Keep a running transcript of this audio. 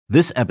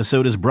This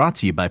episode is brought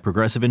to you by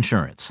Progressive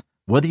Insurance.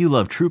 Whether you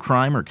love true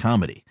crime or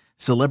comedy,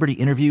 celebrity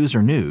interviews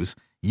or news,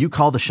 you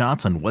call the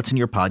shots on what's in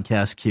your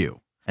podcast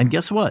queue. And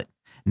guess what?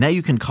 Now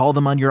you can call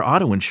them on your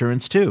auto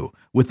insurance too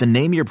with the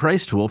Name Your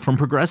Price tool from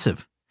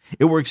Progressive.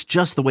 It works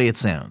just the way it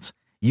sounds.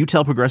 You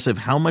tell Progressive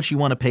how much you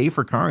want to pay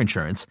for car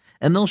insurance,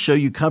 and they'll show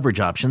you coverage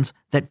options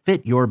that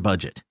fit your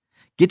budget.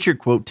 Get your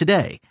quote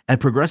today at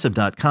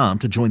Progressive.com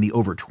to join the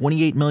over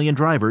 28 million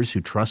drivers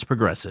who trust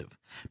Progressive.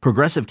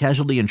 Progressive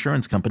Casualty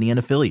Insurance Company and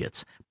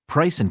Affiliates.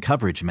 Price and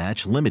coverage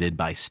match limited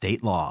by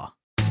state law.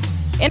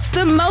 It's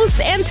the most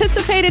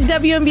anticipated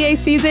WNBA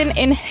season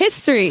in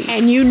history.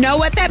 And you know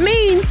what that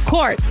means.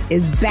 Court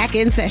is back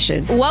in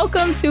session.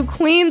 Welcome to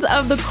Queens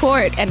of the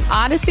Court, an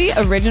Odyssey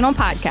original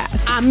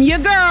podcast. I'm your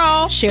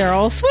girl,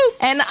 Cheryl Swoop.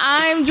 And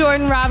I'm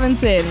Jordan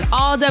Robinson.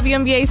 All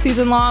WNBA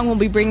season long, we'll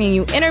be bringing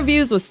you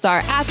interviews with star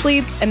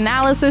athletes,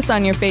 analysis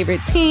on your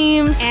favorite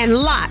teams, and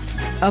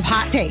lots of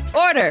hot takes.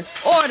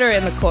 Order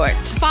in the court.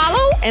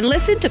 Follow and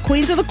listen to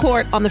Queens of the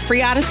Court on the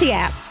free Odyssey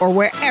app or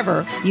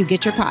wherever you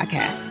get your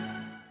podcasts.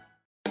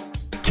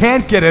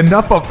 Can't get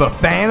enough of the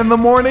fan in the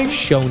morning?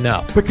 Shown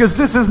up. Because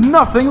this is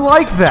nothing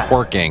like that.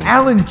 Working.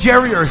 Al and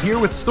Jerry are here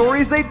with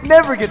stories they'd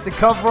never get to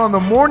cover on the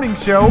morning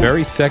show.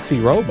 Very sexy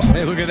robot.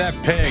 Hey, look at that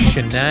pig.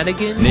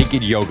 Shenanigans.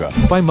 Naked yoga.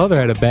 My mother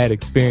had a bad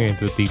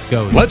experience with these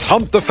ghosts. Let's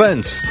hump the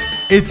fence.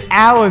 It's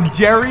Al and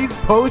Jerry's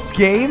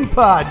post-game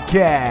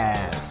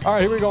podcast. All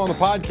right, here we go on the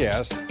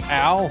podcast.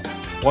 Al,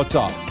 what's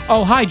up?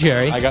 Oh, hi,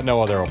 Jerry. I got no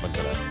other open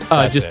today.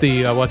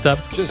 What's up?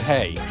 Just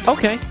hey.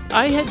 Okay.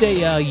 I had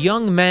a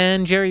young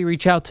man, Jerry,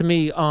 reach out to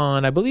me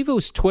on, I believe it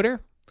was Twitter,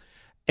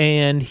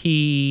 and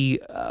he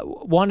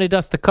wanted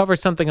us to cover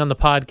something on the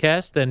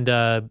podcast,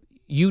 and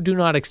you do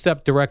not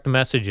accept direct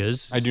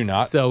messages. I do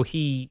not. So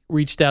he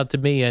reached out to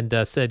me and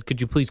said,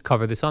 could you please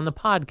cover this on the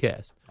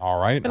podcast? All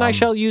right. And I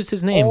shall use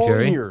his name, all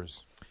Jerry.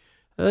 Ears.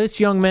 This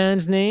young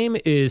man's name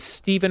is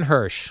Stephen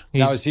Hirsch.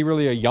 Now, is he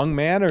really a young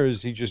man, or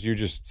is he just you're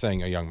just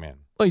saying a young man?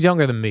 Well, he's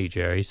younger than me,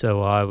 Jerry,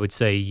 so I would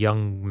say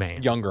young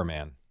man. Younger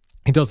man.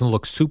 He doesn't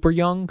look super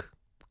young.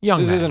 Young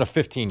This man. isn't a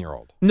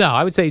 15-year-old. No,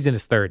 I would say he's in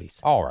his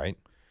 30s. All right.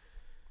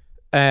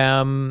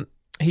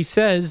 He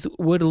says,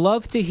 would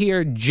love to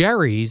hear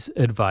Jerry's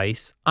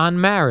advice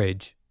on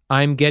marriage.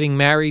 I'm getting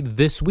married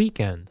this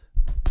weekend.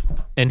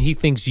 And he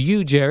thinks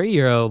you, Jerry,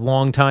 you're a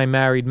long-time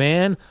married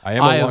man. I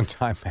am a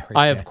long-time married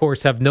man. I, of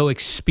course, have no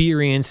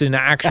experience in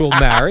actual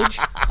marriage,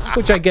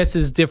 which I guess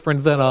is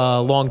different than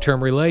a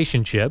long-term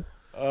relationship.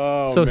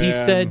 Oh, so man. he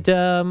said,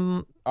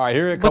 all right,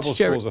 here are a couple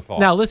schools of thought.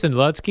 Now, listen,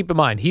 let's keep in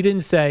mind. He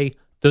didn't say,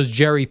 does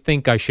Jerry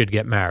think I should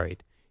get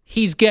married?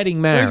 He's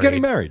getting married. He's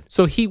getting married.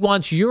 So he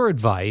wants your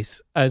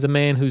advice as a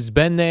man who's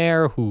been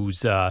there,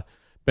 who's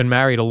been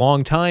married a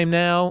long time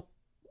now.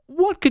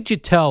 What could you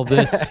tell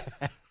this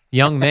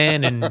young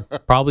man and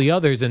probably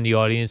others in the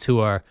audience who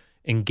are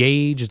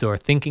engaged or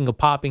thinking of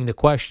popping the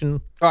question?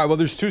 All right, well,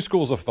 there's two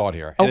schools of thought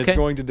here, and Okay. it's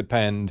going to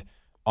depend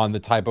on the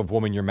type of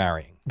woman you're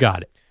marrying.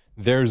 Got it.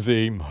 There's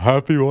the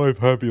happy wife,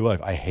 happy life.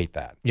 I hate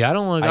that. Yeah, I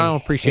don't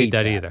appreciate hate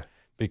that either.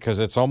 Because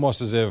it's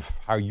almost as if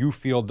how you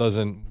feel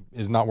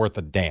is not worth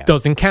a damn.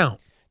 Doesn't count.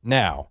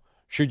 Now,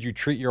 should you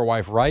treat your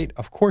wife right?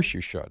 Of course you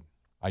should.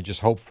 I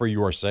just hope for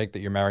your sake that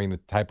you're marrying the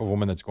type of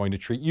woman that's going to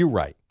treat you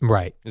right.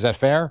 Right. Is that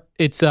fair?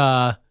 It's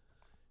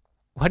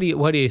what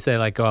do you say?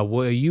 Like,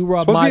 will you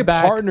rub It's supposed my to be a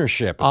back?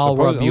 partnership. It's I'll supposed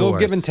rub a little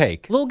yours. give and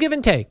take. Little give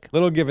and take.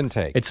 Little give and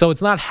take.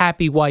 It's not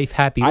happy wife,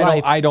 happy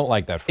life. I don't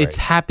like that phrase. It's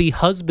happy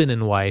husband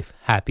and wife,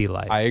 happy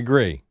life. I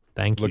agree.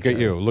 Thank you. Look at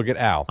Jerry. you. Look at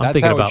Al. I'm That's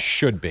thinking how about- it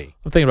should be.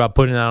 I'm thinking about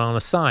putting that on a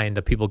sign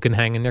that people can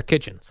hang in their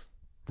kitchens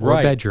or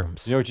Right.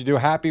 bedrooms. You know what you do?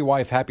 Happy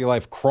wife, happy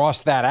life.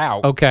 Cross that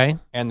out. Okay.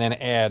 And then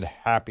add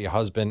happy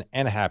husband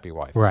and happy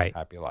wife. Right.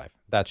 Happy life.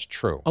 That's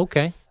true.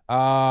 Okay.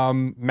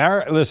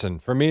 Listen,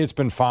 for me, it's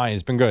been fine.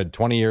 It's been good.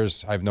 20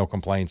 years. I have no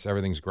complaints.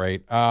 Everything's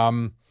great.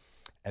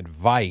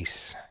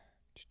 Advice.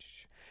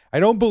 I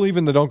don't believe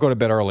in the don't go to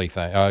bed early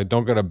thing.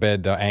 Don't go to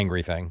bed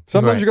angry thing.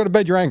 Sometimes Right. you go to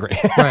bed, you're angry.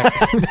 Right.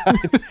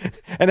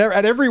 And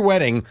at every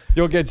wedding,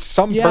 you'll get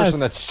some Yes. person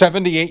that's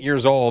 78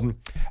 years old.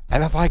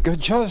 And if I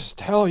could just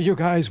tell you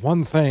guys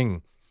one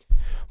thing,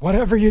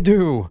 whatever you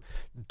do,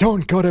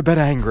 don't go to bed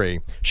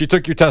angry. She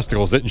took your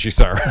testicles, didn't she,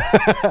 sir?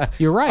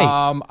 You're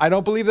right. I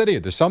don't believe that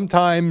either.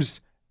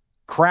 Sometimes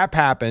crap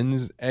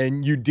happens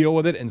and you deal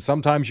with it, and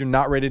sometimes you're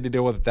not ready to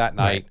deal with it that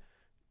night. Right.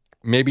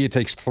 Maybe it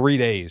takes 3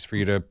 days for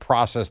you to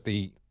process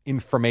the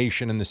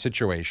information in the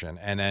situation,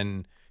 and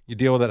then you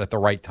deal with it at the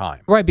right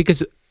time. Right,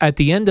 because at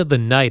the end of the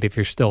night, if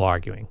you're still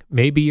arguing,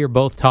 maybe you're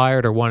both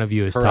tired or one of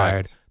you is Correct.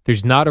 tired.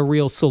 There's not a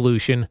real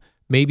solution.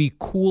 Maybe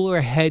cooler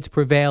heads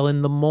prevail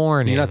in the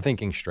morning. You're not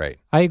thinking straight.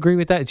 I agree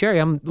with that. Jerry,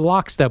 I'm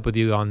lockstep with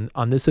you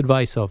on this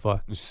advice so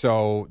far.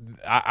 So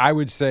I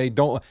would say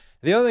don't.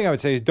 The other thing I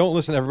would say is don't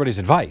listen to everybody's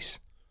advice.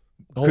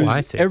 Oh, 'Cause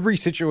I see. every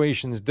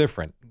situation is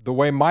different. The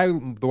way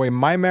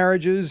my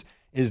marriage is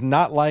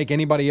not like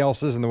anybody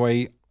else's, and the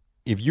way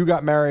if you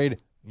got married,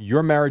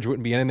 your marriage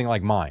wouldn't be anything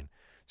like mine.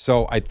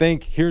 So I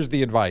think here's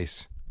the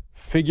advice: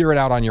 figure it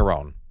out on your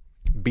own.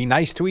 Be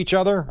nice to each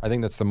other. I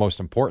think that's the most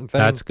important thing.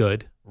 That's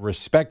good.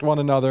 respect one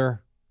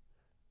another,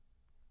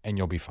 and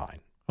you'll be fine.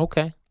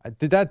 Okay.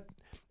 Did that?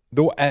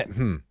 Though.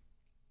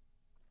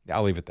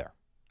 I'll leave it there.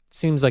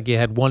 Seems like you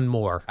had one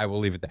more. I will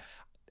leave it there.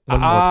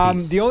 One more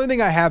piece. The only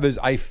thing I have is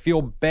I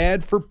feel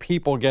bad for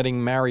people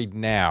getting married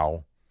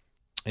now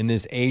in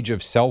this age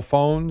of cell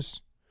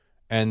phones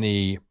and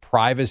the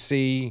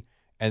privacy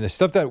and the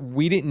stuff that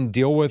we didn't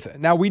deal with.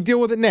 Now, we deal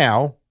with it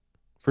now,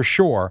 for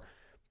sure.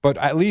 But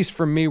at least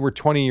for me, we're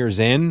 20 years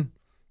in,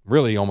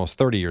 really almost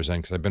 30 years in,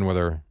 because I've been with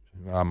her,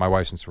 my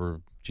wife, since we're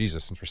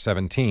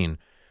 17.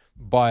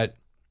 But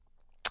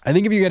I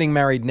think if you're getting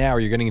married now or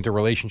you're getting into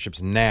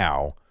relationships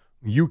now,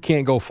 you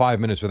can't go 5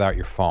 minutes without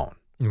your phone.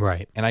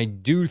 Right. And I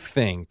do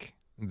think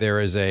there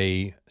is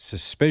a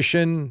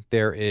suspicion.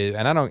 There is,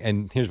 and I don't.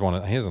 And here's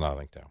another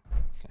thing too.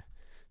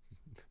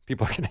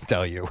 People are going to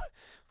tell you,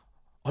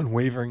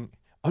 unwavering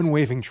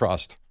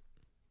trust.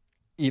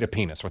 Eat a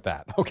penis with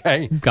that.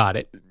 Okay. Got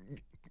it.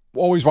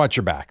 Always watch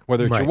your back.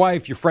 Whether it's your Right.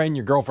 wife, your friend,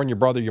 your girlfriend, your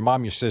brother, your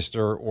mom, your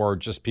sister, or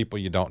just people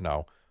you don't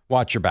know.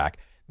 Watch your back.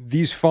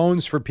 These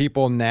phones for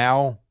people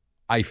now,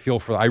 I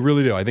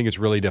really do. I think it's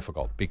really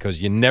difficult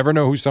because you never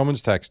know who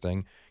someone's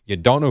texting. You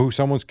don't know who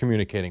someone's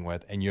communicating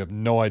with, and you have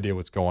no idea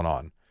what's going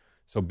on.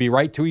 So be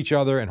right to each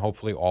other, and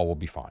hopefully all will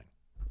be fine.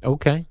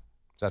 Okay.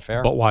 Is that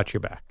fair? But watch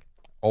your back,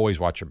 Always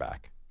watch your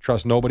back.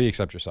 Trust nobody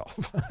except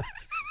yourself.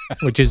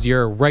 which is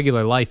your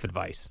regular life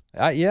advice.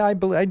 Yeah, I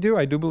do.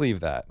 I do believe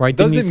that. Right,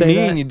 didn't you Doesn't say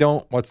mean that? you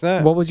don't. What's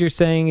that? What was your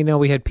saying? You know,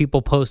 we had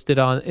people posted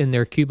in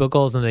their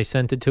cubicles and they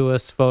sent it to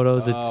us,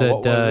 photos. It said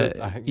what was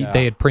it? Yeah.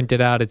 they had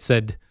printed out. It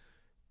said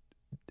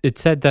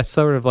that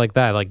sort of like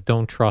that, like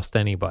don't trust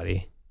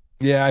anybody.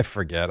 Yeah, I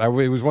forget. It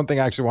was one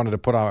thing I actually wanted to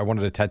put on. I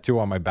wanted a tattoo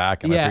on my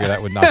back, and I figured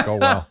that would not go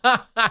well.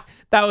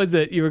 That was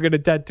it. You were going to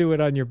tattoo it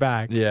on your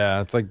back.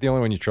 Yeah, it's like the only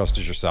one you trust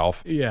is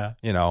yourself. Yeah.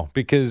 You know,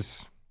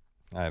 because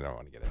I don't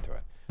want to get into it.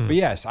 But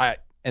yes,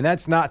 and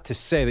that's not to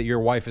say that your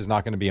wife is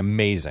not going to be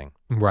amazing.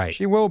 Right.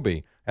 She will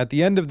be. At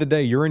the end of the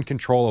day, you're in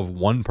control of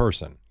one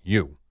person,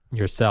 you.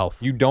 Yourself.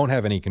 You don't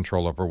have any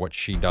control over what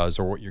she does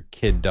or what your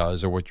kid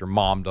does or what your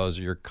mom does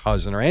or your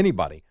cousin or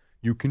anybody.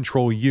 You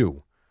control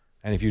you.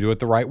 And if you do it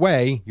the right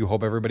way, you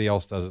hope everybody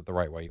else does it the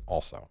right way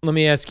also. Let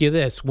me ask you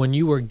this. When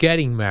you were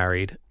getting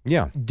married,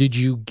 Yeah. did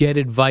you get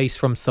advice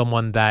from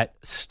someone that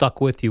stuck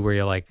with you where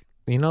you're like,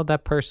 you know,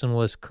 that person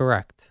was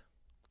correct?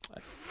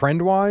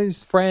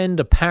 Friend-wise? Friend,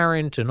 a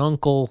parent, an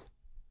uncle,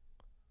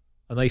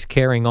 a nice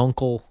caring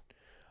uncle.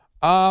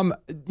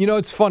 You know,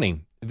 it's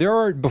funny.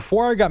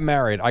 Before I got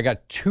married, I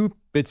got two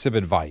bits of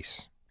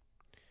advice.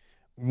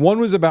 One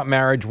was about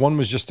marriage. One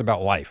was just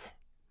about life,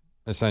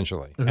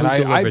 essentially. And And who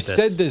delivered I've this?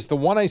 said this, the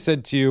one I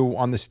said to you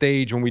on the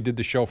stage when we did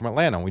the show from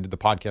Atlanta, when we did the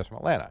podcast from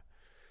Atlanta.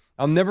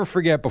 I'll never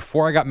forget,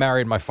 before I got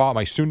married, my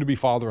soon-to-be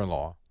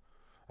father-in-law,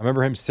 I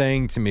remember him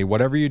saying to me,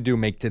 whatever you do,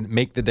 make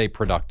the day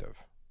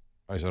productive.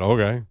 I said,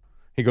 okay.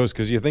 He goes,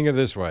 because you think of it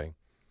this way.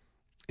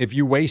 If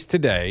you waste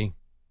today,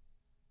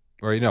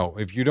 or,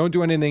 if you don't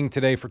do anything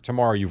today for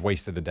tomorrow, you've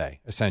wasted the day,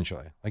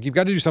 essentially. Like, you've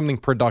got to do something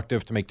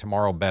productive to make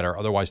tomorrow better.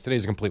 Otherwise,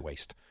 today's a complete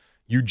waste.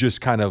 You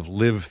just kind of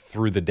live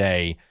through the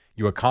day.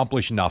 You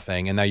accomplish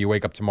nothing, and now you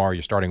wake up tomorrow,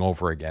 you're starting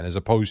over again, as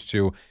opposed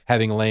to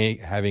having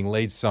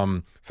laid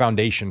some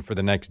foundation for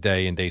the next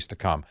day and days to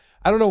come.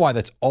 I don't know why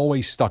that's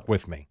always stuck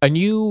with me. And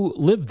you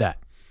live that.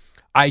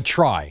 I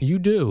try. You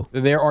do.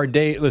 There are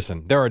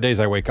days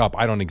I wake up,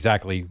 I don't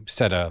exactly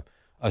set a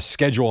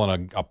schedule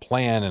and a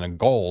plan and a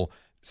goal.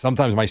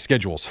 Sometimes my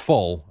schedule's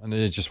full, and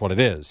it's just what it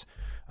is.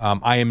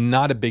 I am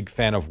not a big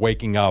fan of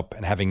waking up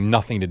and having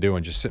nothing to do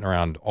and just sitting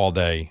around all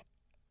day.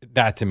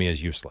 That to me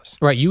is useless.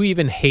 Right. You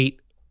even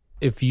hate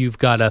if you've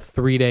got a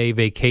 3-day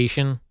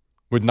vacation.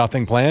 With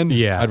nothing planned,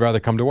 Yeah. I'd rather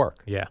come to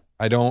work. Yeah.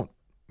 I don't,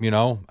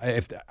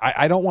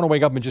 I don't want to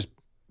wake up and just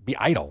be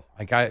idle.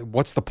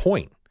 What's the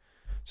point?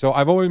 So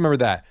I've always remembered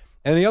that.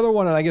 And the other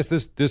one, and I guess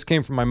this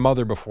came from my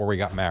mother before we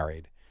got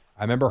married.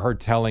 I remember her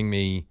telling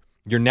me,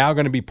 you're now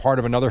going to be part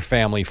of another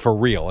family for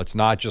real. It's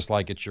not just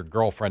like it's your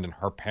girlfriend and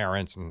her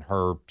parents and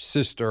her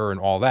sister and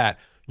all that.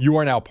 You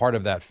are now part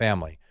of that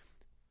family.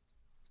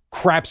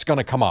 Crap's going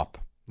to come up.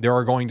 There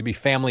are going to be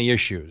family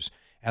issues.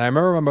 And I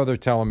remember my mother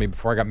telling me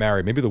before I got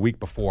married, maybe the week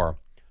before,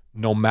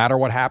 no matter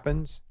what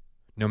happens,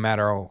 no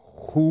matter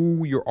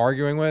who you're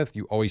arguing with,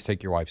 you always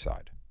take your wife's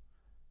side.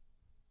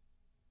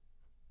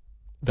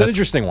 It's an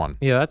interesting one.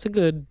 Yeah, that's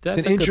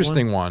It's an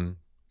interesting one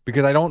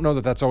because I don't know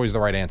that that's always the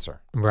right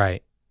answer.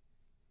 Right.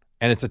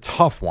 And it's a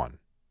tough one.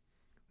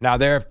 Now,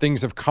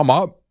 things have come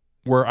up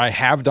where I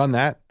have done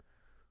that.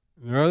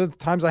 There are other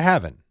times I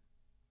haven't.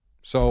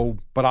 So,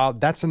 but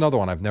that's another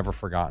one I've never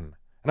forgotten.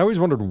 And I always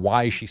wondered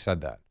why she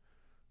said that,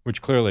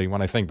 which clearly,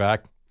 when I think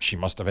back, she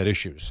must have had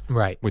issues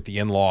Right. with the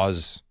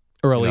in-laws.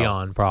 Early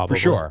on, probably. For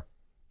sure.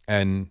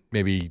 And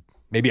maybe,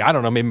 I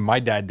don't know, maybe my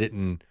dad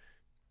didn't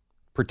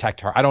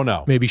protect her. I don't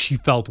know. Maybe she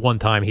felt one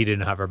time he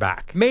didn't have her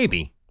back.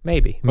 Maybe.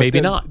 Maybe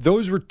But not.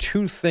 Those were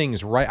two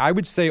things, right? I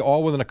would say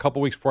all within a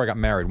couple weeks before I got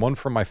married. One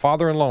from my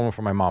father-in-law and one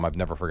from my mom. I've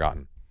never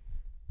forgotten.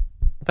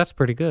 That's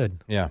pretty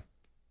good. Yeah.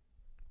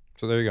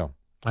 So there you go.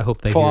 I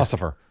hope they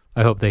Philosopher.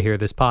 I hope they hear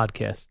this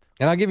podcast.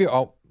 And I'll give you,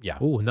 Yeah.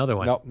 Ooh, another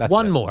one. Nope, that's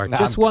one it. more. Nah,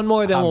 Just I'm one good.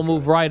 more, then I'm we'll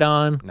move good. right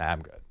on. Nah,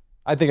 I'm good.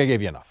 I think I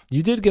gave you enough.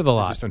 You did give a I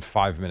lot just spent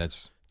 5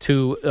 minutes.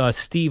 to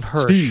Steve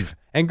Hirsch. Steve.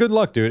 And good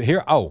luck, dude.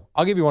 Here, I'll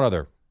give you one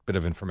other bit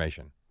of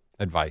information,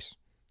 advice.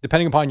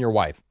 Depending upon your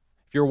wife.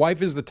 If your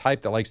wife is the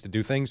type that likes to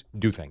do things,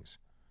 do things.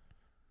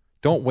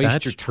 Don't waste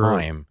That's your true.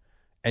 time.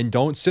 And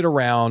don't sit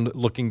around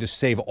looking to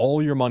save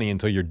all your money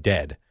until you're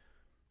dead.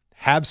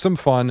 Have some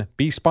fun,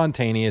 be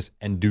spontaneous,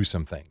 and do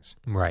some things.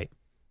 Right.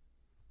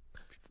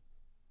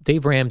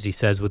 Dave Ramsey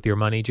says with your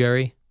money,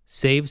 Jerry,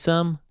 save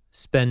some,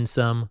 spend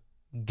some,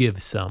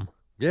 give some.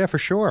 Yeah, for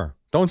sure.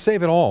 Don't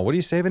save it all. What are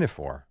you saving it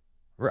for?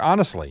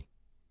 Honestly.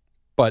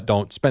 But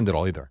don't spend it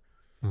all either.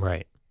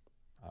 Right.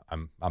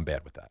 I'm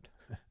bad with that.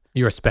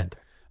 You're a spender.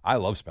 I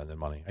love spending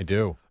money. I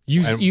do.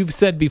 You've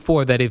said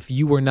before that if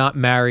you were not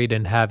married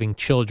and having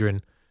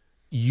children,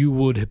 you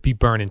would be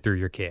burning through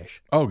your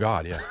cash. Oh,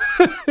 God, yeah.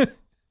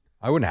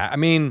 I wouldn't have. I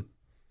mean,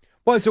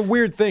 well, it's a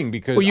weird thing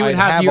because Well, you would I'd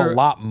have have your- a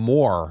lot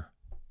more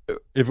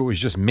if it was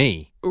just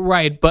me.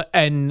 Right,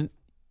 and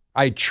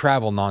I'd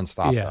travel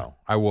nonstop, Yeah. though.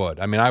 I would.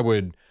 I mean, I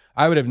would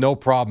have no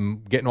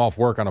problem getting off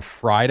work on a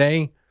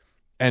Friday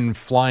and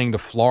flying to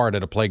Florida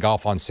to play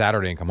golf on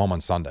Saturday and come home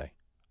on Sunday.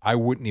 I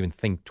wouldn't even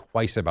think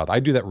twice about that. I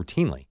do that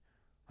routinely.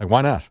 Like,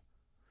 why not?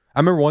 I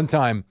remember one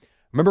time,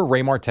 remember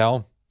Ray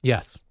Martell?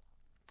 yes.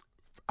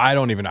 I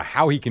don't even know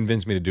how he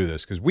convinced me to do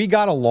this because we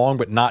got along,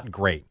 but not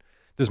great.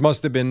 This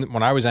must have been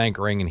when I was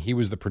anchoring and he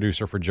was the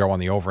producer for Joe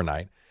on the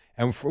overnight.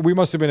 And we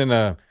must have been in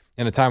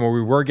a time where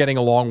we were getting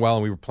along well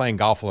and we were playing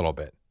golf a little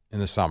bit in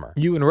the summer.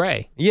 You and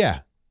Ray.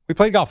 Yeah, we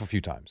played golf a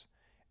few times.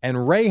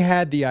 And Ray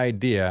had the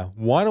idea,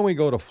 why don't we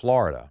go to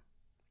Florida,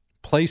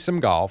 play some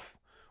golf?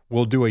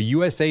 We'll do a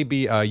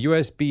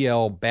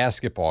USBL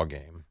basketball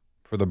game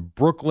for the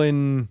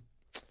Brooklyn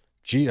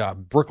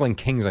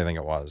Kings, I think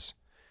it was.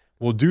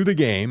 We'll do the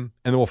game,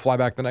 and then we'll fly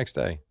back the next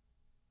day.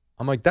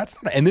 I'm like,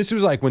 that's not, and this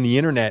was like when the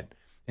internet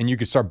and you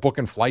could start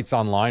booking flights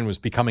online was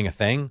becoming a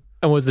thing.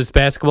 And was this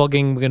basketball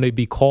game going to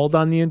be called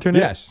on the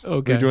internet? Yes.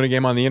 Okay. We were doing a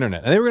game on the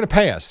internet. And they were going to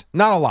pay us.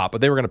 Not a lot,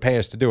 but they were going to pay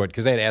us to do it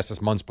because they had asked us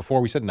months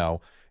before. We said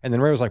no. And then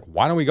Ray was like,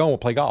 why don't we go and we'll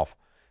play golf?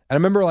 And I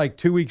remember like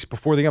 2 weeks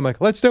before the game, I'm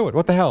like, let's do it.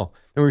 What the hell?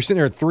 And we were sitting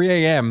there at 3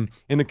 a.m.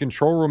 in the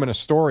control room in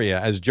Astoria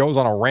as Joe's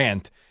on a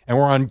rant. And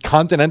we're on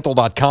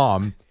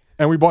Continental.com.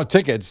 And we bought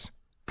tickets.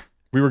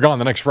 We were gone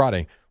the next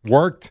Friday.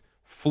 Worked,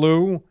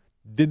 flew,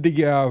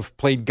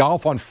 played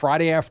golf on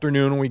Friday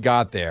afternoon when we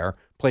got there.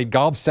 Played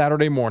golf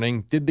Saturday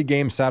morning, did the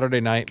game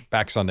Saturday night,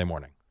 back Sunday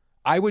morning.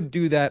 I would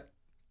do that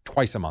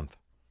twice a month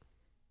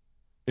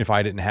if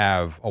I didn't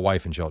have a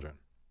wife and children.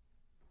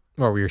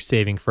 Or we were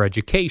saving for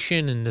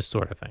education and this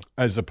sort of thing.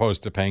 As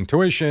opposed to paying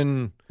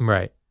tuition,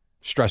 Right.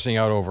 stressing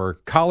out over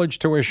college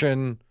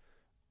tuition,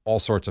 all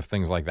sorts of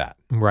things like that.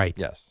 Right.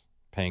 Yes.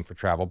 Paying for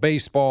travel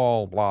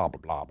baseball, blah, blah,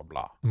 blah, blah,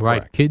 blah. Right.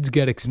 Correct. Kids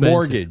get expensive.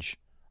 Mortgage.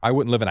 I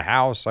wouldn't live in a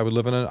house. I would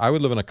live in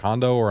a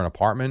condo or an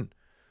apartment,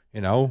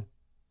 you know.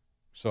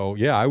 So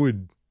yeah, I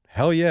would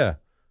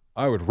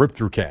rip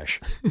through cash.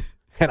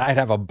 And I'd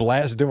have a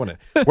blast doing it.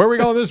 Where are we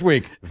going this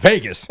week?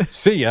 Vegas.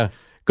 See ya.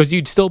 Because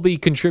you'd still be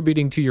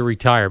contributing to your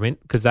retirement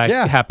because that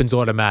Yeah. happens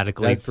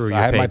automatically through your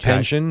I have my paycheck.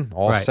 pension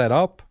all Right. set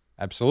up.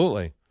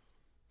 Absolutely.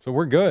 So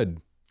we're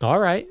good. All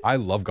right. I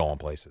love going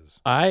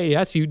places.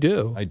 Yes, you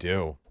do. I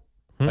do.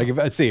 Like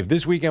let's see, if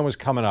this weekend was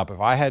coming up, if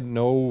I had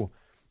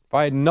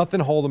nothing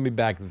holding me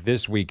back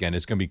this weekend,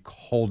 it's going to be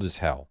cold as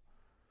hell.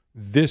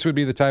 This would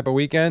be the type of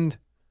weekend.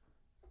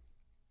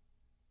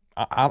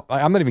 I'm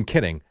not even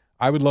kidding.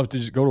 I would love to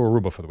just go to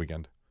Aruba for the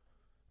weekend.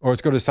 Or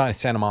let's go to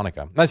Santa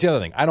Monica. That's the other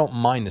thing. I don't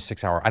mind the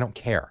 6 hour. I don't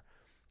care.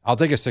 I'll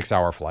take a 6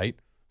 hour flight.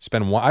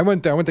 I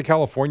went to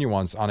California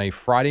once on a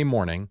Friday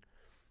morning,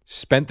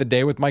 spent the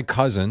day with my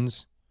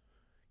cousins,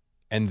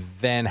 and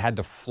then had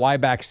to fly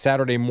back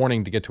Saturday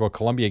morning to get to a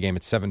Columbia game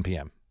at 7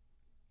 p.m.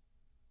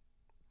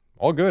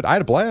 All good. I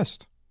had a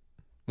blast.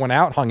 Went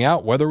out, hung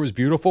out. Weather was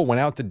beautiful.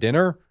 Went out to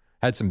dinner.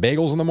 Had some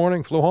bagels in the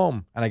morning. Flew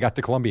home. And I got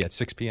to Columbia at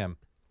 6 p.m.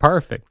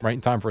 Perfect. Right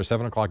in time for a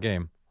 7 o'clock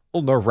game. A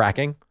little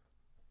nerve-wracking.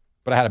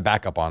 But I had a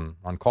backup on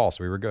call,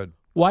 so we were good.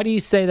 Why do you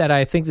say that?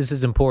 I think this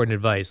is important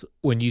advice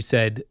when you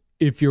said,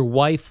 if your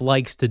wife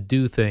likes to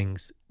do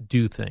things,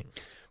 do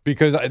things.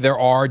 Because there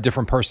are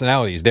different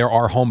personalities. There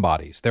are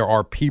homebodies. There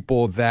are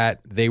people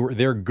that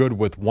they're good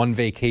with one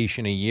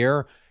vacation a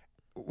year,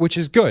 which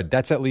is good.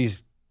 That's at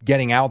least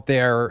getting out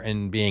there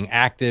and being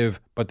active,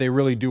 but they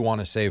really do want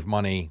to save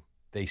money.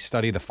 They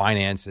study the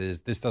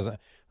finances.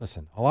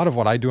 Listen, a lot of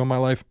what I do in my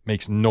life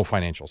makes no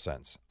financial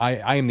sense.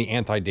 I am the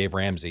anti-Dave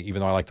Ramsey, even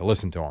though I like to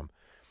listen to him.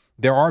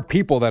 There are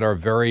people that are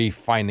very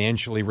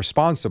financially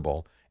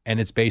responsible, and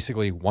it's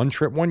basically one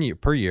trip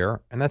per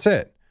year, and that's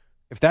it.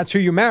 If that's who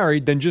you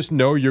married, then just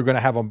know you're going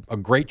to have a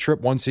great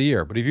trip once a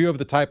year. But if you have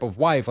the type of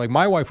wife, like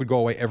my wife would go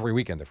away every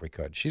weekend if we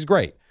could. She's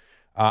great.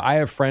 I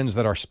have friends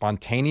that are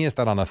spontaneous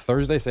that on a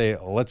Thursday say,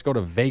 let's go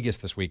to Vegas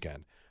this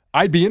weekend.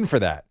 I'd be in for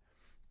that.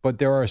 But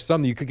there are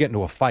some that you could get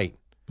into a fight.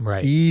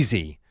 Right.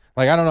 Easy.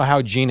 Like, I don't know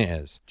how Gina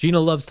is. Gina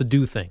loves to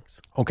do things.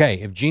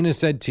 Okay, if Gina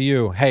said to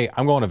you, hey,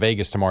 I'm going to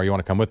Vegas tomorrow, you want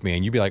to come with me?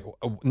 And you'd be like,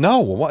 no,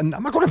 what? I'm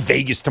not going to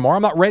Vegas tomorrow.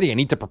 I'm not ready. I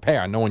need to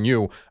prepare. Knowing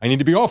you, I need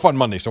to be off on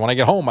Monday. So when I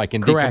get home, I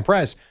can Correct.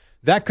 decompress.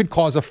 That could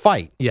cause a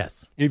fight.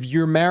 Yes. If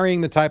you're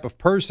marrying the type of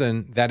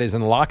person that is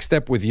in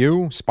lockstep with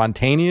you,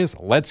 spontaneous,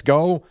 let's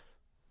go,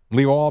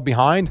 leave all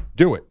behind,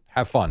 do it.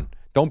 Have fun.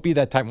 Don't be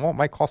that type, well, it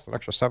might cost an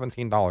extra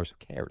 $17. Who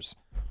cares?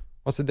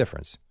 What's the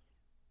difference?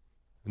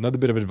 Another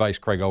bit of advice,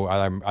 Craig,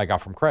 I got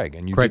from Craig,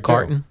 and you Craig did too.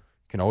 Carton.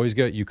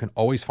 You can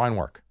always find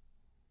work.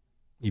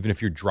 Even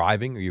if you're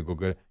driving or you go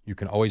good, you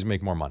can always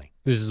make more money.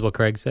 This is what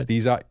Craig said.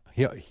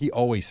 He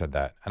always said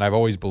that, and I've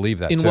always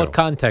believed that In too. what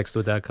context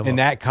would that come In up?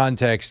 that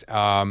context,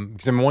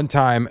 because one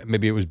time,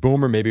 maybe it was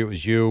Boomer, maybe it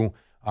was you,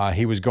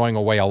 he was going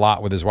away a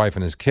lot with his wife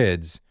and his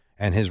kids,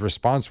 and his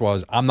response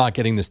was, I'm not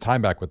getting this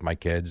time back with my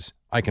kids.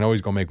 I can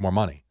always go make more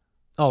money.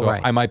 Oh, So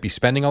right. I might be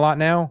spending a lot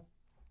now,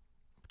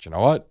 but you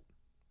know what?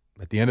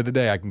 At the end of the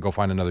day, I can go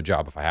find another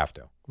job if I have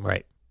to.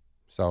 Right.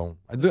 So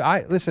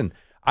listen,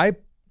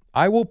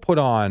 I will put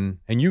on,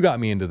 and you got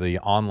me into the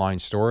online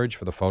storage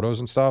for the photos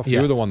and stuff. Yes.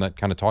 You're the one that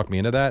kind of talked me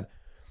into that.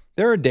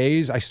 There are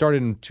days, I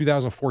started in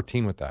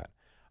 2014 with that.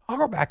 I'll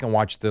go back and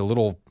watch the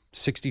little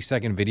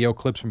 60-second video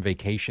clips from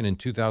vacation in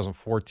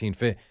 2014.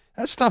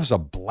 That stuff's a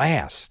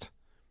blast.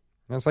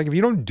 And it's like, if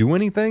you don't do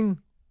anything,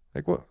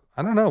 like, what?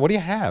 I don't know. What do you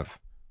have?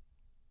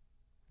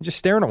 You're just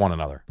staring at one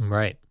another.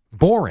 Right.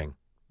 Boring.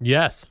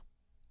 Yes.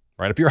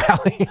 Right up your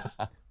alley.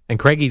 And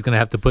Craigie's going to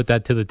have to put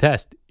that to the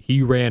test.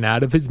 He ran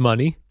out of his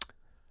money,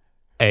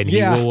 and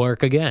Yeah. he will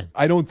work again.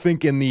 I don't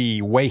think in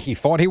the way he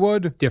thought he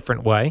would,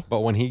 Different way, but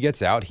when he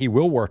gets out, he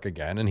will work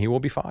again and he will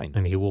be fine.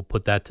 and he will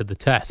put that to the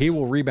test. He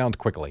will rebound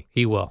quickly.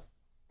 He will.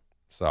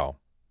 So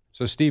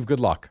Steve, good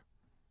luck.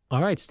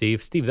 All right,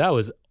 Steve. Steve, that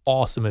was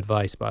awesome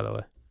advice, by the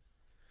way.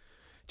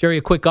 Jerry,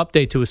 a quick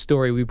update to a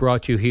story we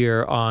brought you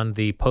here on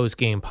the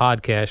post-game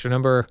podcast.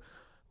 Remember,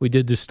 we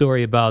did the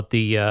story about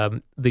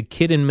the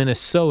kid in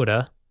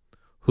Minnesota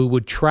who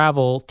would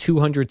travel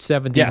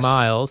 270 Yes.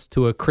 miles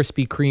to a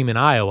Krispy Kreme in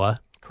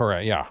Iowa.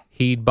 Correct. Yeah.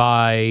 He'd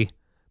buy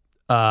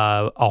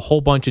a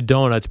whole bunch of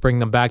donuts, bring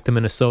them back to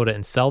Minnesota,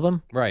 and sell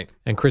them. Right.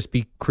 And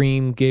Krispy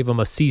Kreme gave him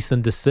a cease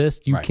and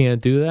desist. You Right.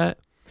 can't do that.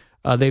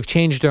 They've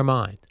changed their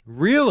mind.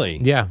 Really?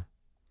 Yeah.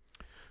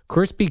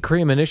 Krispy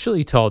Kreme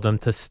initially told them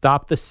to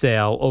stop the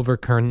sale over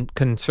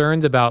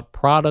concerns about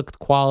product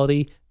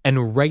quality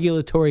and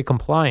regulatory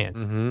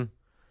compliance. Mm-hmm.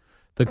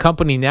 The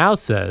company now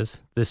says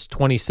this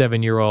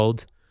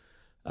 27-year-old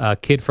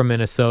kid from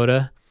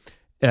Minnesota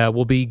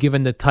will be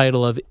given the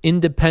title of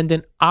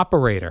independent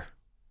operator.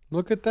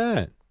 Look at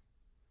that.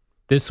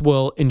 This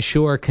will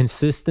ensure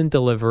consistent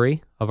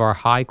delivery of our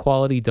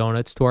high-quality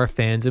donuts to our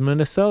fans in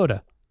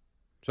Minnesota.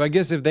 So I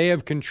guess if they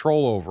have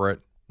control over it,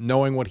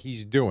 knowing what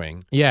he's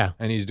doing, Yeah.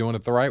 and he's doing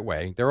it the right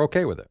way, they're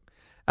okay with it.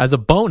 As a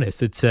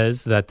bonus, it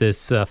says that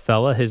this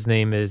fella, his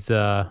name is,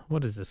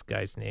 what is this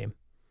guy's name?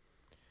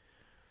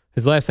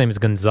 His last name is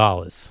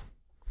Gonzalez.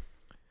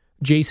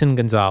 Jason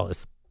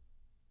Gonzalez.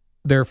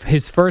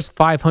 His first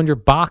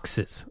 500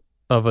 boxes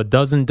of a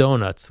dozen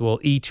donuts will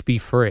each be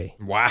free.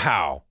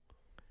 Wow.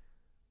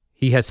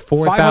 He has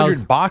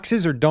 500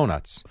 boxes or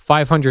donuts?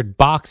 500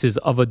 boxes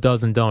of a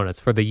dozen donuts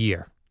for the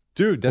year.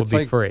 Dude, that's Will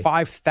be like free.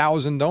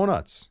 5,000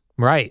 donuts.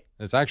 Right.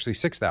 It's actually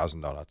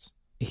 6,000 donuts.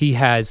 He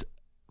has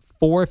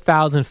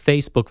 4,000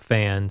 Facebook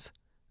fans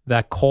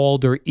that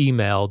called or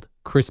emailed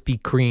Krispy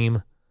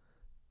Kreme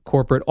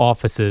corporate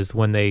offices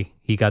when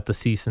he got the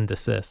cease and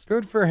desist.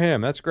 Good for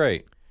him. That's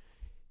great.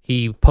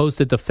 He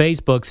posted to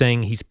Facebook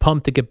saying he's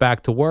pumped to get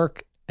back to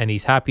work and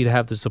he's happy to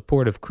have the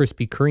support of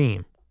Krispy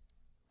Kreme.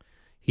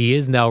 He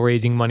is now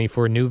raising money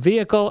for a new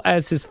vehicle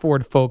as his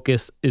Ford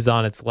Focus is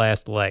on its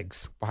last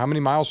legs. Well, how many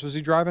miles was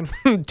he driving?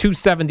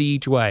 270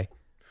 each way.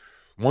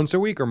 Once a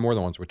week or more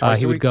than once? Twice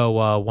He a would week?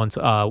 go once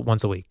a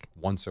week.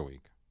 Once a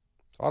week.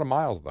 It's a lot of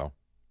miles, though.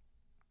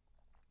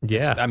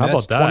 Yeah, I mean, how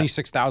that's about that?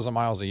 26,000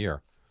 miles a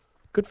year.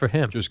 Good for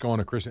him. Just going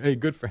to Chris. Hey,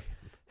 good for him.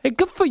 Hey,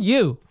 good for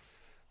you.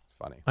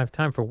 Funny. I have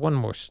time for one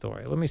more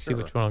story. Let me see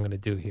which one I'm going to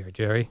do here,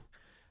 Jerry.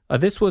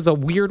 This was a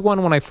weird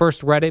one when I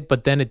first read it,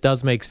 but then it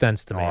does make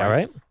sense to me. All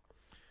right.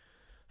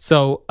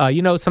 So,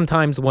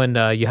 sometimes when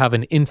you have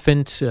an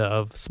infant,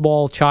 a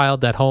small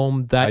child at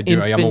home, that I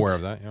do. I am infant aware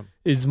of that. Yeah.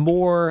 is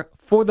more,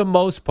 for the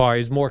most part,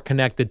 is more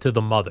connected to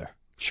the mother,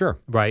 Sure.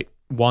 right?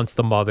 Wants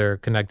the mother,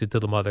 connected to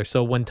the mother.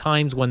 So when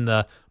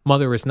the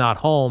mother is not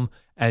home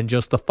and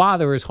just the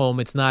father is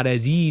home, it's not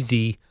as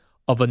easy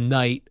of a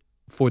night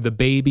for the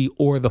baby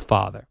or the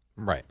father.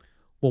 Right.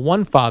 Well,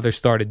 one father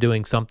started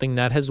doing something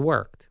that has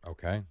worked.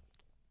 Okay.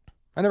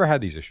 I never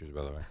had these issues,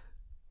 by the way.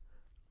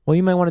 Well,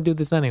 you might want to do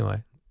this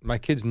anyway. My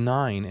kid's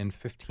 9 and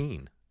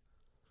 15.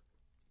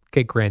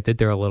 Okay, granted,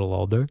 they're a little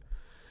older.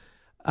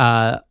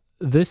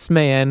 This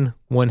man,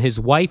 when his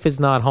wife is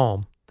not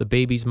home, the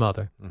baby's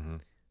mother, Mm-hmm.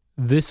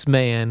 this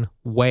man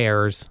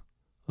wears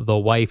the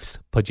wife's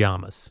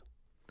pajamas.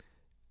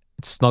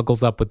 It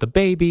snuggles up with the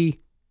baby,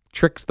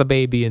 tricks the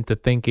baby into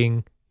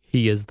thinking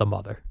he is the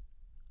mother.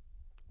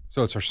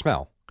 So it's her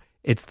smell.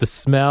 It's the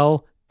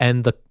smell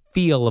and the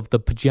feel of the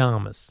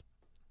pajamas.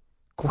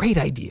 Great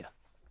idea.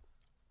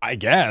 I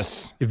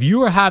guess. If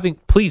you are having,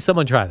 please,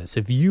 someone try this.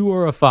 If you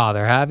are a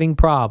father having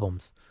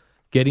problems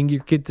getting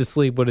your kid to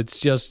sleep when it's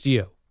just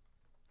you.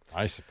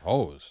 I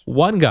suppose.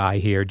 One guy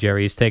here,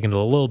 Jerry, is taking it a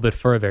little bit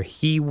further.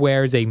 He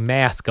wears a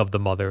mask of the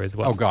mother as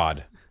well. Oh,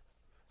 God.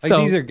 Like So-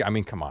 these are, I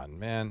mean, come on,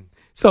 man.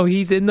 So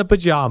he's in the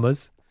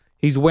pajamas.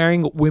 He's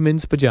wearing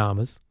women's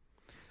pajamas.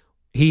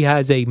 He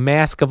has a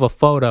mask of a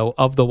photo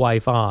of the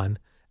wife on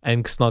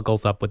and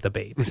snuggles up with the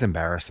baby. It's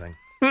embarrassing.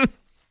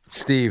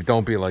 Steve,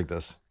 don't be like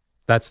this.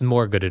 That's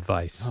more good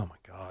advice. Oh, my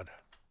God.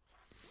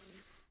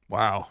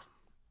 Wow.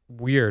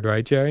 Weird,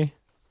 right, Jerry?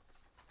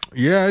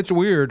 Yeah, it's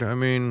weird. I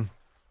mean,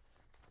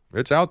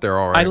 it's out there,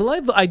 all right.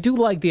 I do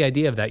like the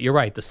idea of that. You're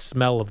right. The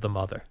smell of the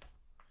mother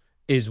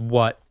is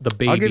what the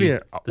baby, I'll give you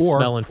the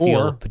smell and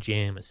feel of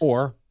pajamas.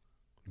 Or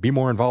be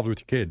more involved with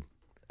your kid.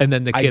 And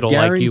then the kid will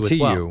like you as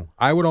well.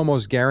 I would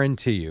almost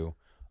guarantee you,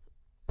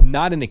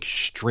 not an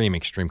extreme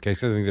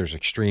case. I think there's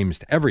extremes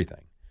to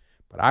everything.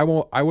 But I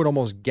would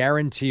almost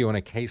guarantee you in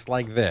a case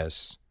like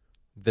this,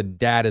 the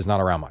dad is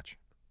not around much.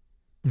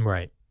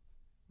 Right.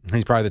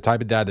 He's probably the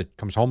type of dad that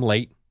comes home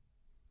late,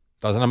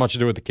 doesn't have much to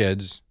do with the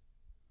kids,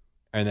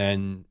 and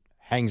then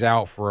hangs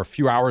out for a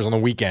few hours on the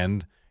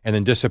weekend and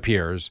then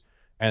disappears.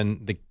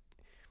 And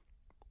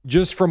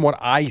just from what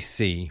I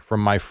see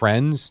from my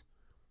friends,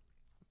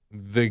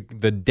 the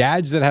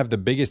dads that have the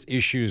biggest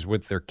issues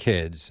with their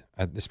kids,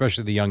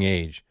 especially the young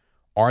age,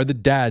 are the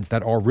dads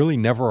that are really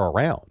never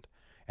around.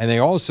 And they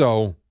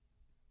also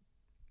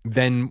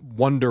then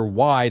wonder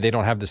why they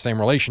don't have the same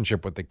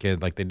relationship with the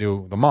kid like they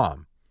do the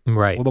mom.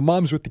 Right. Well, the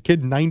mom's with the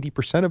kid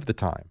 90% of the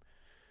time.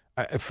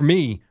 For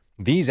me,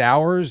 these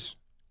hours,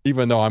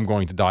 even though I'm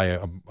going to die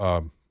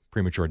a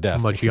premature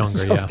death, Much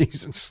because younger, of yeah.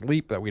 decent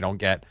sleep that we don't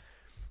get.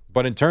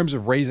 But in terms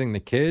of raising the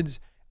kids,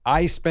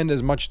 I spend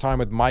as much time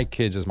with my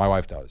kids as my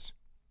wife does.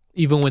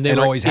 Even when they And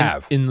were always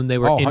have. when they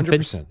were Oh,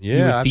 infants, 100%. you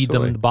Yeah, would feed them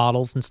absolutely. the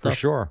bottles and For stuff.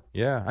 sure.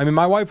 Yeah. I mean,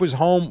 my wife was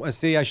home.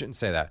 See, I shouldn't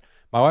say that.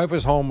 My wife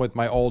was home with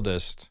my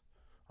oldest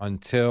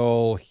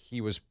until he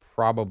was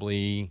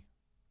probably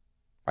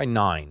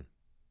 9,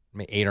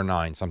 maybe 8 or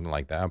 9, something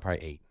like that. I'm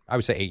probably 8. I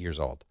would say 8 years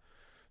old.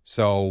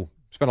 So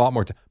spent a lot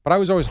more time. But I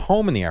was always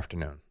home in the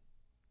afternoon.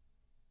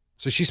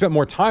 So she spent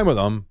more time with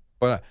them.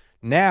 But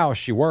now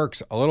she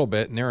works a little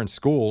bit and they're in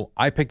school.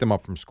 I pick them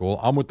up from school.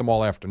 I'm with them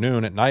all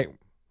afternoon, at night,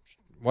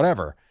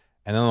 whatever.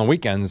 And then on the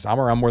weekends, I'm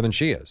around more than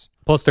she is.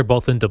 Plus, they're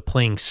both into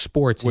playing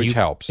sports, Which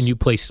helps. And you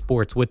play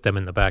sports with them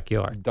in the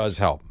backyard. It does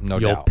help, no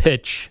You'll doubt.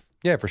 pitch,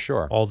 Yeah, for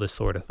sure. all this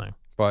sort of thing.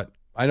 But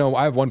I know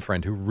I have one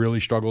friend who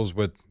really struggles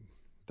with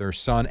their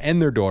son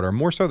and their daughter,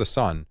 more so the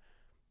son.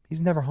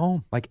 He's never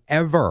home, like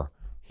ever.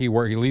 He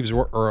leaves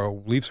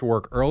for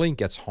work early,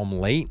 gets home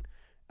late.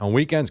 On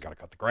weekends, got to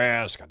cut the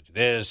grass, got to do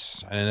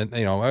this, and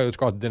let's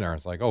go out to dinner.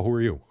 It's like, oh, who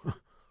are you?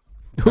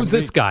 Who's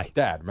this guy?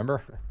 Dad,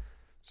 remember?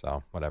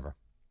 So whatever.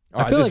 All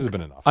I right, feel this like- has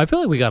been enough. I feel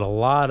like we got a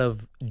lot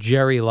of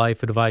Jerry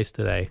life advice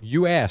today,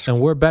 You asked. and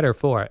we're better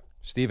for it.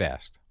 Steve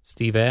asked.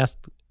 Steve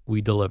asked, we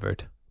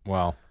delivered.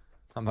 Well,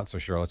 I'm not so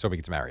sure. Let's hope he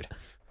gets married.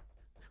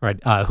 Right.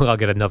 I'll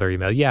get another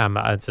email. Yeah,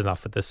 it's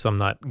enough of this. I'm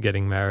not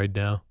getting married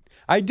now.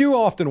 I do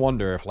often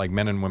wonder if like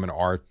men and women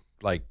are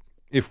like,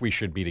 if we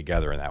should be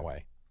together in that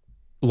way.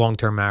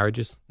 Long-term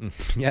marriages.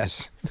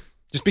 Yes.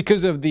 Just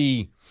because of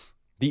the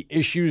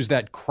issues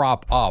that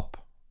crop up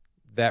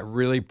that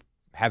really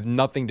have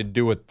nothing to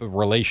do with the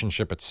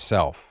relationship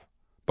itself,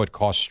 but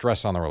cause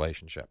stress on the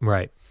relationship,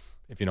 Right.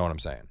 if you know what I'm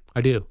saying.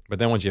 I do. But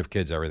then once you have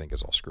kids, everything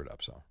gets all screwed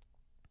up. So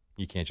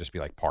you can't just be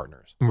like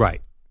partners.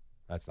 Right.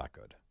 That's not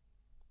good.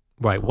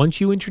 Right.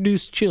 Once you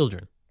introduce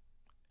children,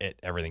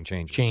 Everything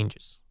changes.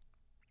 changes.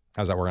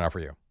 How's that working out for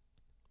you?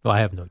 Well, I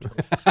have no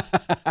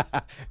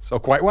choice. So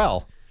quite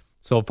well.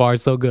 So far,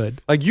 so good.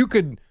 Like you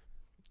could,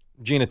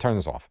 Gina, turn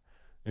this off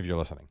if you're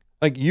listening.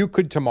 Like you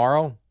could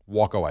tomorrow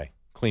walk away,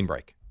 clean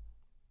break.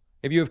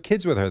 If you have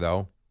kids with her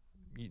though,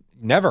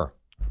 never.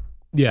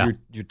 Yeah.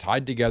 You're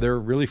tied together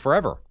really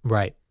forever.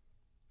 Right.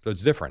 So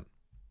it's different.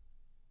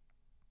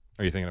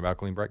 Are you thinking about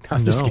clean break?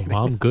 I'm just No, kidding.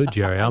 I'm good,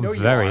 Jerry. I I'm know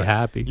you very are.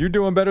 happy. You're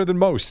doing better than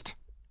most.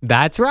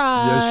 That's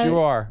right. Yes, you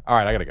are. All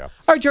right, I got to go. All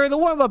right, Jerry, the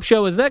warm-up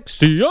show is next.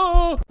 See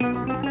ya.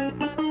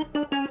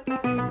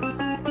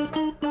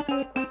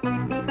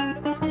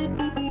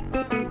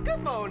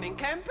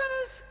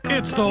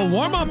 It's the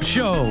warm-up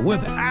show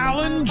with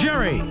Alan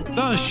Jerry,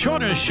 the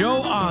shortest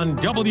show on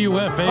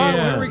WFAN.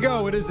 Oh, here we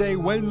go. It is a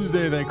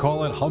Wednesday. They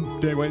call it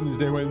Hump Day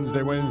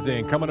Wednesday.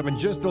 And coming up in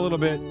just a little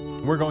bit,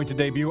 we're going to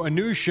debut a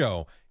new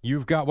show.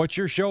 You've got, what's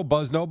your show?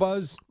 Buzz No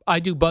Buzz? I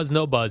do Buzz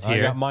No Buzz I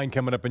here. got mine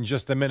coming up in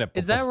just a minute. But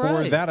Is that before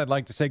right? that, I'd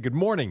like to say good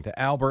morning to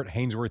Albert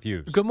Hainsworth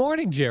Hughes. Good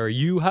morning, Jerry.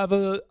 You have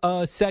a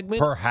segment?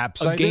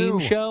 Perhaps a I game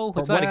do. show?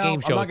 It's not a game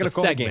show. I'm not It's going a to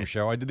call it a segment. game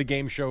show. I did the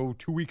game show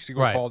 2 weeks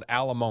ago Right. called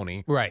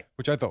Alimony, Right.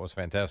 which I thought was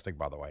fantastic,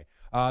 by the way.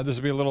 This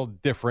will be a little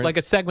different. Like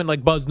a segment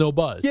like Buzz No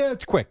Buzz. yeah,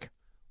 it's quick.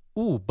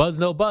 Ooh, Buzz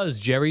No Buzz,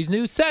 Jerry's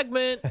new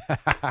segment.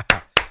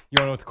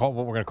 You want to know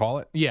what we're going to call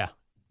it? Yeah.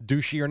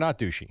 Douchey or not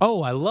douchey?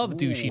 Oh, I love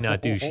douchey,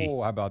 not douchey.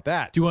 Oh, how about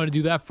that? Do you want to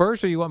do that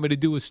first, or you want me to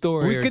do a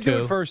story We or could two? do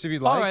it first if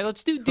you'd like. All right,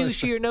 let's do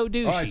douchey or no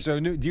douchey. All right, so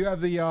do you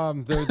have the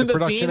The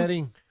production, theme?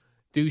 Eddie?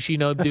 Douchey,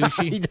 no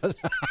douchey. He does.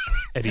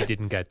 Eddie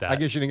didn't get that. I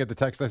guess you didn't get the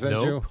text I sent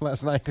you Nope.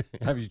 last night.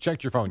 Have you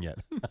checked your phone yet?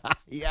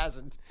 He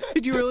hasn't.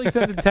 Did you really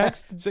send a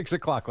text? 6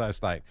 o'clock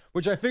last night,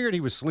 which I figured he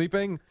was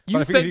sleeping. but You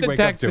I figured sent he'd the wake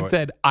up text to and it.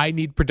 said, "I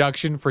need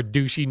production for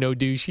douchey, no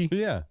douchey."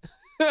 Yeah.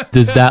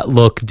 Does that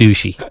look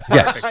douchey?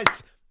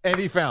 Yes.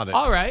 Eddie found it.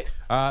 All right.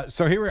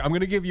 So here I'm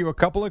going to give you a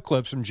couple of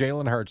clips from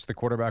Jalen Hurts, the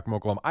quarterback from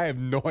Oklahoma. I have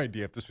no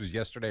idea if this was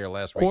yesterday or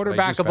last week. but I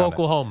Quarterback just of found it.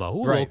 Oklahoma. Ooh, a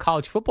little Right.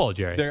 college football,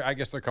 Jerry. I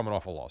guess they're coming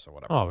off a loss or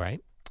whatever. All right.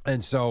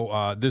 And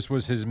so this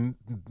was his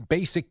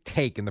basic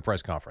take in the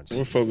press conference.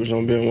 We're focused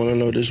on being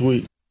 1-0 this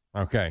week.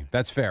 Okay,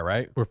 that's fair,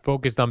 right? We're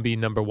focused on being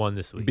number one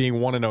this week. Being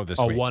 1-0 this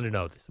week.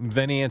 1-0 this week.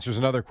 Then he answers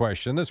another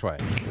question this way.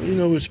 You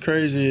know what's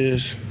crazy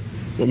is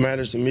what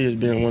matters to me is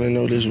being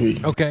 1-0 this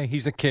week. Okay,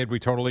 he's a kid. We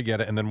totally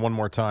get it. And then one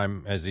more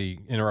time as he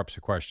interrupts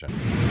the question.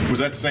 Was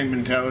that the same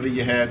mentality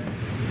you had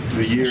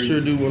the I year?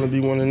 sure do want to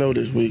be 1-0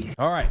 this week.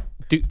 All right.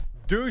 Du-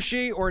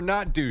 Douchey or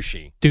not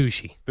douchey?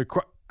 douchey.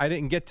 I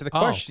didn't get to the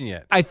question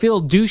yet. I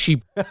feel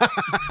douchey.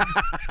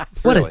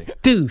 What Really? a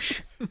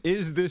douche.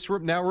 Is this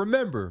now?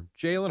 Remember,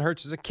 Jalen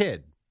Hurts is a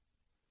kid.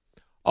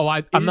 Oh,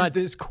 I'm Is not.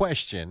 this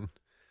question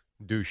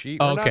douchey?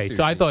 Or not Okay,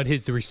 so I douchey? thought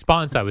his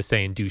response I was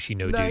saying douchey,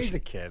 no No, douchey. he's a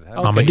kid.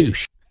 I'm a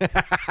douche.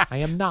 I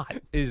am not.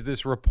 Is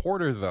this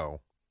reporter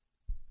though?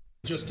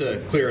 Just to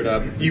clear it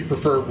up, you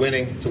prefer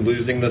winning to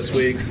losing this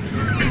week?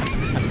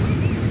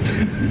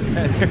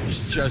 And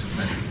there's just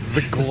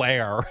the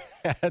glare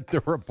at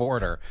the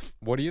reporter.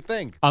 What do you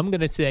think? I'm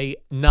going to say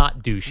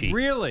not douchey.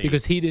 Really?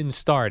 Because he didn't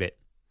start it.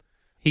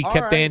 He All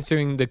kept right.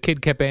 answering, the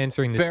kid kept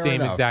answering the Fair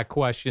same enough. exact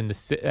question,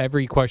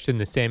 every question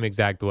the same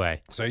exact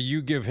way. So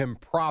you give him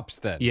props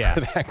then Yeah. for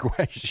that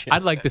question.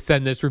 I'd like to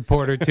send this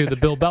reporter to the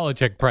Bill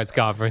Belichick press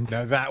conference.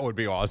 Now that would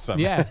be awesome.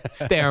 Yeah,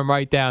 stare him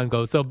right down.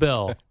 Go. So,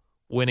 Bill,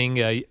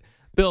 winning.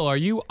 Bill, are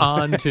you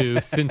on to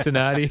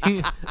Cincinnati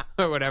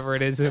or whatever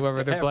it is,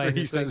 whoever they're After playing?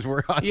 he this says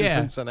week? we're on to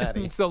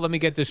Cincinnati. So let me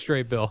get this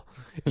straight, Bill.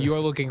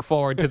 You're looking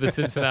forward to the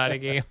Cincinnati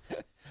game.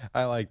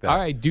 I like that. All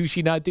right,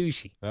 douchey, not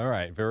douchey. All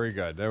right. Very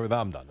good.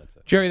 I'm done. That's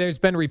it. Jerry, there's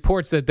been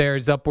reports that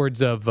there's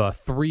upwards of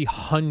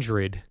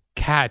 300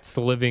 cats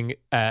living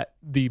at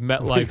the We've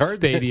MetLife heard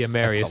Stadium this.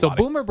 area. That's a So lot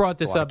of- Boomer brought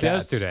this a lot of up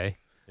cats. yesterday.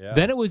 Yeah.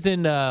 Then it was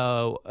in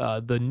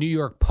the New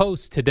York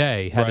Post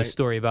today had a Right.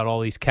 story about all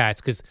these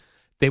cats because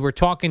they were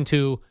talking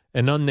to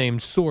an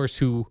unnamed source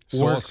who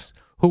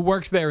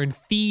works there and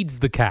feeds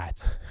the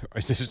cats.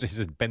 Is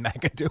this Ben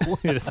McAdoo?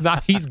 It's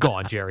not. He's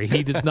gone, Jerry.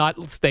 He does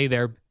not stay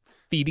there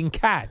feeding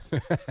cats.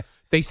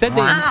 They said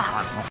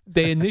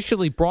they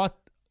initially brought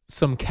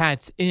some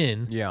cats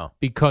in Yeah.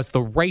 because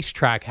the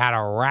racetrack had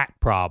a rat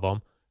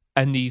problem,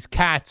 and these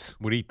cats,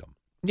 Would eat them.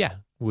 yeah,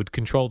 would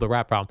control the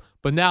rat problem.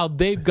 But now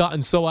they've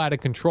gotten so out of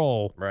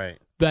control Right.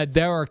 that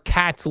there are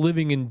cats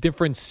living in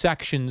different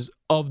sections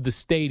of the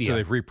stadium. So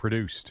they've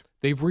reproduced.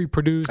 They've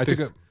reproduced. I took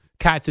There's a-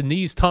 cats in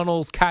these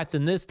tunnels, cats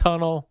in this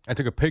tunnel. I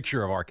took a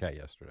picture of our cat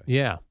yesterday.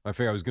 Yeah. I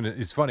figured I was going to,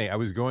 it's funny, I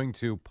was going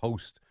to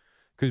post,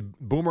 because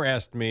Boomer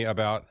asked me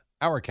about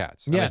our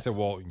cats. And Yes. I said,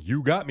 well,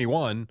 you got me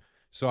one.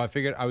 So I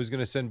figured I was going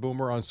to send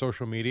Boomer on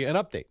social media an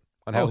update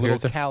on how Oh, little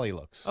here's a- Callie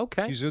looks.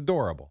 Okay. He's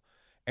adorable.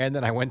 And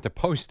then I went to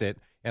post it,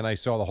 and I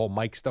saw the whole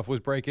mic stuff was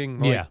breaking. I'm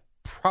like, Yeah.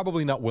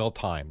 probably not well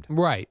timed.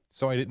 Right.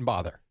 So I didn't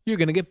bother. You're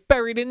going to get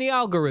buried in the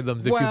algorithms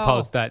if you Well,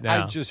 post that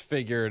now. I just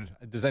figured,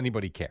 does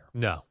anybody care?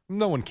 No.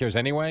 No one cares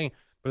anyway.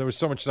 But there was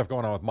so much stuff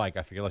going on with Mike,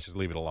 I figured let's just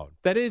leave it alone.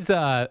 That is,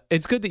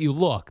 it's good that you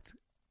looked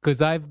because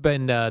I've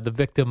been the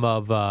victim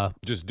of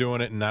Just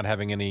doing it and not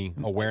having any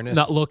awareness.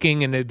 not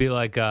looking, and it'd be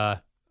like,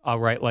 all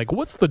right, like,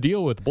 what's the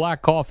deal with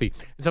black coffee?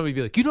 And somebody'd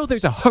be like, you know,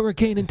 there's a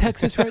hurricane in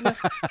Texas right now?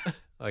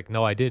 Like,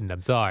 no, I didn't.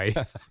 I'm sorry.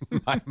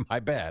 my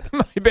bad.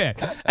 My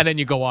bad. And then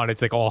you go on,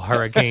 it's like all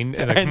hurricane.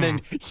 And, like, And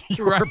then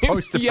you were Right.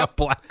 posting Yep. about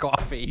black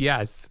coffee.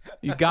 Yes.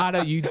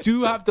 You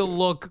do have to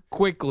look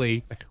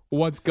quickly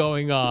what's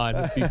going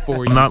on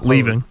before you I'm not post.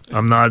 leaving.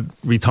 I'm not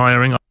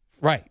retiring.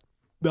 Right.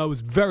 That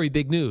was very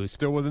big news.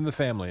 Still within the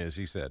family, as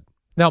he said.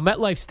 Now,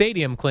 MetLife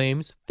Stadium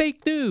claims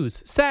fake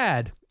news.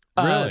 Sad.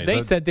 Really? They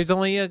So- said there's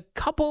only a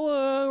couple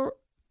of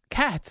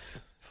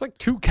cats. It's like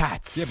 2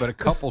 cats. Yeah, but a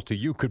couple to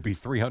you could be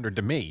 300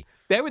 to me.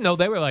 They were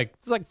like,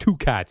 it's like 2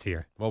 cats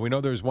here. Well, we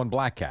know there's one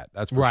black cat.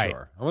 That's for Right.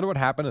 sure. I wonder what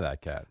happened to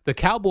that cat. The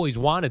Cowboys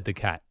wanted the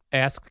cat.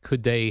 Asked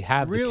could they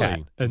have Really? the cat,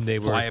 and they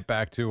Fly were it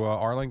back to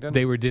Arlington?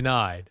 they were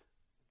denied.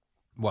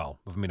 Well,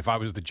 I mean, if I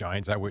was the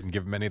Giants, I wouldn't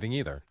give them anything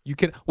either.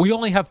 We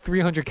only have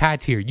 300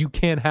 cats here. You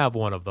can't have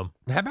one of them.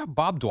 How about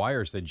Bob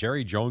Dwyer said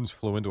Jerry Jones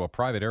flew into a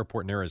private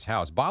airport near his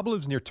house? Bob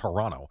lives near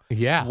Toronto.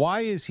 Yeah.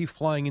 Why is he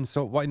flying in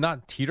why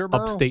not Teterboro?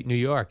 Upstate New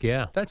York,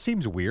 yeah. That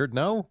seems weird,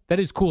 no? That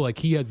is cool. Like,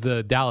 he has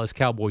the Dallas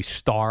Cowboys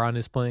star on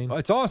his plane. Oh,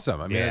 it's awesome.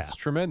 I mean, Yeah. it's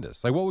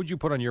tremendous. Like, what would you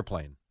put on your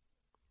plane?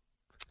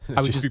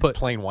 I would just be put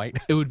plain white.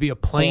 It would be a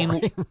plain,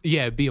 Boring.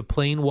 yeah, it'd be a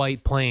plain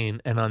white plane,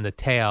 and on the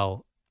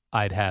tail,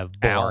 I'd have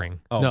Owl. boring.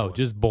 Oh, no, boy.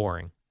 just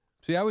boring.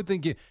 See, I would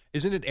think,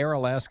 isn't it Air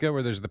Alaska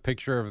where there's the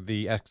picture of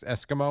the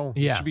Eskimo?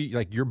 Yeah. It should be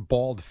like your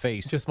bald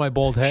face. Just my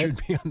bald head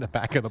should be on the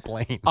back of the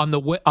plane. on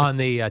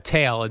the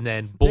tail, and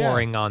then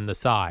boring on the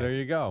side. There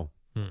you go.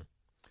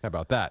 How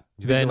about that?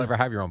 Do you Then- think you'll ever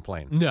have your own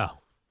plane? No.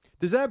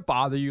 Does that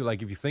bother you?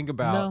 Like, if you think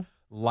about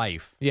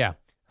life, Yeah.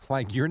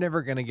 like you're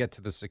never going to get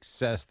to the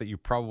success that you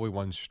probably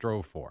once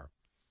strove for.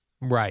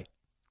 Right.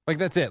 Like,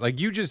 that's it. Like,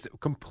 you just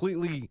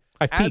completely,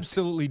 I've peaked.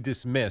 absolutely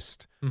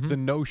dismissed the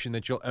notion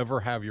that you'll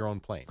ever have your own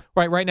plane.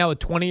 Right now, a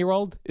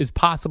 20-year-old is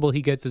possible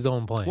he gets his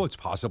own plane. Well, it's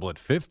possible at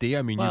 50.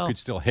 I mean, you Well- could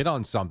still hit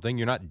on something.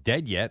 You're not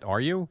dead yet, are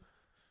you?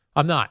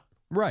 I'm not.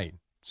 Right.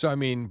 So, I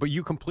mean, but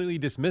you completely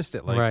dismissed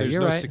it. Like, Right, there's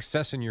you're no right.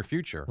 success in your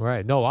future.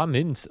 Right. No, I'm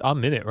in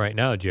it right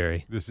now,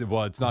 Jerry. It's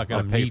not going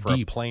I'm to pay for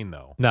knee-deep. a plane,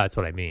 though. No, that's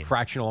what I mean.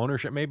 Fractional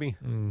ownership, maybe?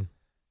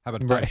 How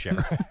about a Right.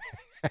 timeshare?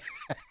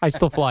 I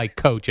still fly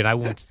coach, and I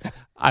won't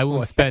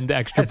spend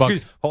extra That's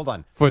bucks 'cause- hold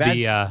on. for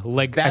That's-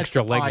 the that's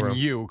extra leg on room.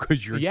 you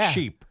because you're Yeah.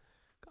 cheap.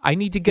 I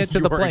need to get to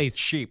the You're place.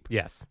 cheap.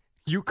 Yes.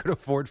 You could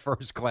afford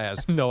first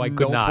class. No, I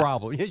could not. No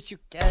problem. Yes, you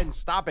can.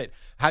 Stop it.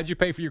 How'd you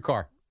pay for your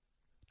car?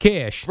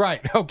 Cash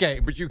Right. Okay.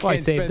 But you Well, I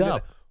can't saved spend up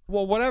it.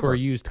 Well, whatever. for a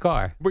used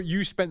car. But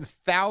you spent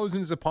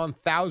thousands upon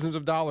thousands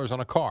of dollars on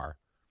a car.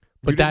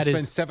 But you that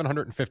didn't is- spend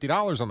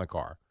 $750 on the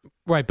car.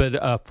 Right,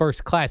 but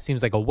first class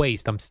seems like a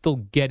waste. I'm still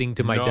getting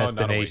to my No,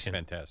 destination. Not a waste.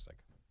 Fantastic.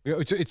 You know,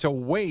 it's a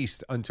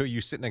waste until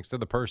you sit next to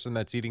the person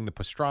that's eating the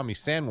pastrami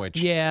sandwich.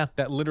 Yeah.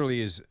 That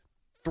literally is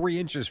 3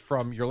 inches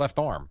from your left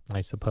arm.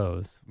 I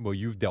suppose. Well,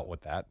 you've dealt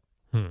with that.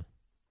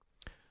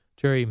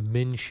 Jerry,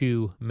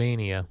 Minshew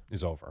mania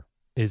Is over.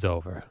 is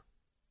over.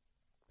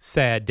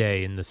 Sad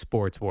day in the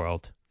sports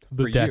world.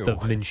 The For death you. of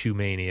Minshew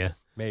mania.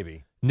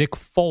 Maybe. Nick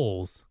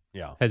Foles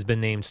Yeah. has been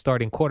named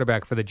starting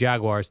quarterback for the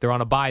Jaguars. They're on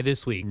a bye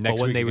this week, Next but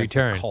when week they against the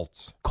return,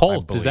 Colts.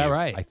 Colts, I is that believe.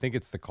 right? I think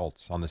it's the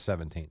Colts on the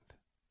 17th.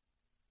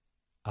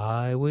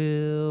 I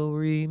will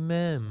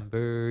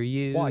remember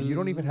you. Why? You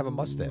don't even have a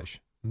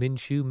mustache.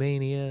 Minshew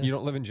mania. You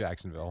don't live in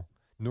Jacksonville,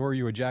 nor are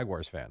you a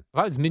Jaguars fan. If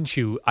I was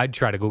Minshew, I'd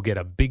try to go get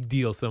a big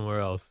deal somewhere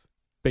else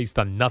based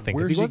on nothing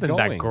because Where's he he wasn't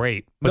that going?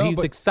 great, but No, he was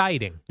but-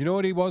 exciting You know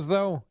what he was,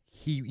 though?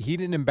 He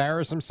didn't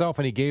embarrass himself,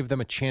 and he gave them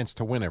a chance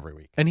to win every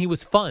week. and he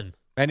was fun.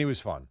 And he was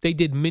fun. They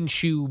did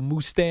Minshew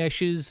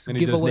mustaches And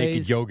he does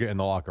naked giveaways. yoga in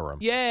the locker room.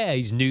 Yeah,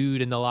 he's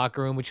nude in the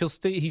locker room, which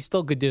he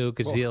still could do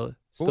because Well, he'll What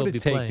still would be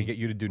it take playing. to get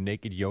you to do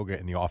naked yoga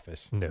in the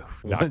office? No,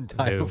 One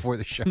time no. before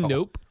the show.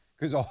 Nope.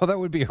 Because all that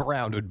would be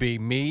around would be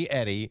me,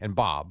 Eddie, and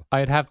Bob.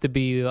 I'd have to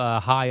be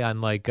high on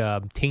like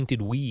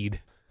tainted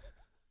weed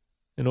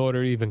in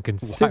order to even Why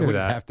consider would it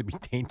that. have to be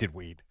tainted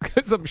weed?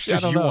 Because I'm sure I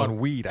Just don't you know. on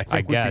weed, I think I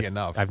would guess be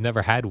enough. I've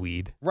never had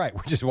weed. Right,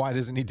 which is why it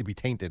doesn't need to be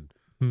tainted.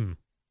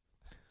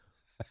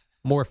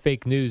 More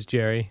fake news,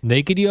 Jerry.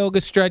 Naked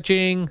yoga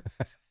stretching.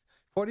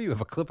 What do you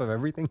have a clip of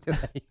everything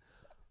today?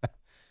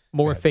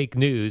 More fake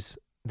news.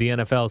 The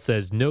NFL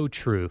says no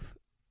truth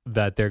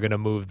that they're going to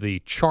move the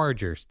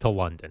Chargers to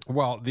London.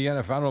 Well, the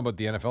NFL, I don't know what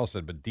the NFL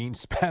said, but Dean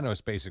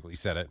Spanos basically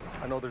said it.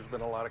 I know there's been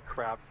a lot of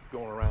crap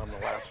going around the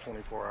last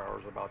 24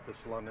 hours about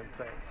this London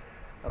thing,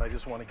 and I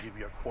just want to give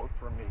you a quote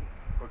from me,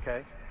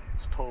 okay?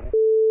 It's total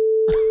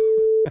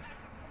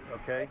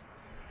okay?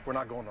 We're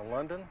not going to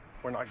London.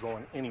 We're not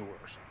going anywhere.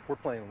 We're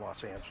playing in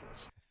Los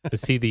Angeles.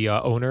 Is he the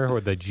owner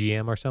or the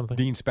GM or something?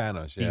 Dean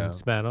Spanos, yeah. Dean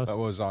Spanos. That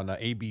was on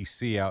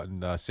ABC out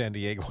in San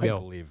Diego, I Yo.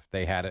 believe.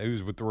 They had it. It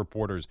was with the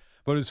reporters.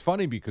 But it was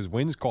funny because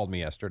Wins called me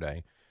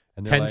yesterday.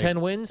 And they're 10-10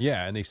 like, Wins?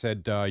 Yeah, and they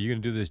said, you're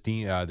going to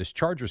do this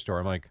Charger story.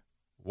 I'm like,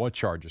 what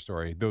Charger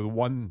story? The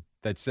one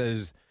that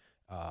says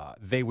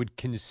they would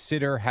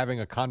consider having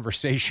a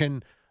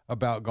conversation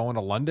about going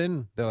to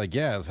London. They're like,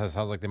 yeah, it sounds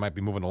like they might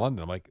be moving to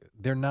London. I'm like,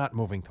 they're not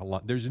moving to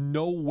London. There's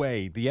no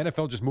way. The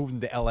NFL just moved them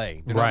to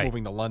L.A. They're Right. not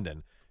moving to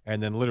London.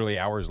 And then literally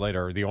hours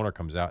later, the owner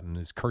comes out and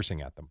is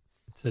cursing at them.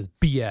 It says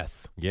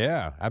BS.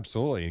 Yeah,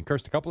 absolutely. And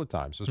cursed a couple of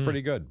times. So it's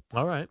pretty good.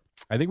 All right.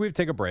 I think we have to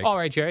take a break. All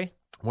right, Jerry.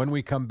 When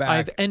we come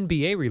I back, have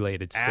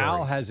NBA-related stories.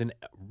 Al has an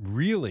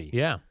really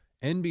Yeah.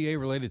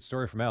 NBA-related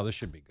story from Al. This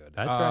should be good.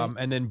 That's right.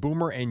 And then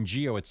Boomer and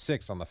Gio at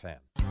 6 on the Fan.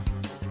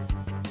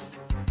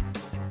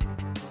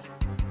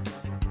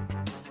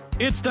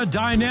 It's the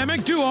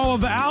dynamic duo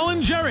of Al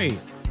and Jerry,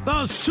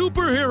 the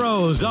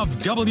superheroes of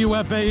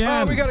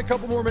WFAN. We got a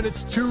couple more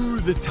minutes to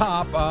the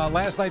top.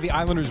 Last night, the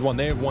Islanders won.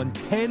 They have won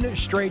 10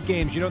 straight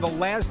games. You know, the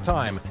last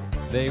time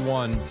they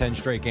won 10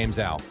 straight games,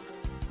 Al?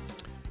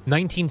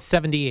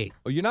 1978.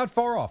 Well, you're not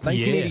far off.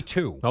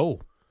 1982. Yeah. Oh.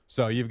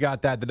 So you've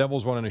got that. The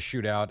Devils won in a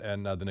shootout,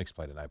 and the Knicks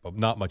play tonight, but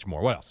not much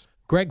more. What else?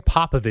 Greg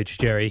Popovich,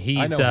 Jerry.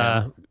 He's, know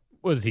him.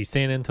 what is he,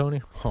 San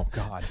Antonio? Oh,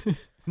 God.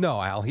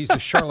 No, Al. He's the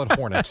Charlotte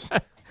Hornets.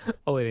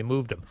 Oh, wait, they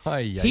moved him. Ay,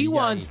 ay, He ay.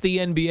 wants the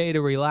NBA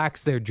to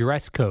relax their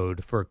dress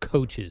code for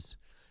coaches.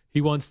 He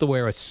wants to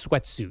wear a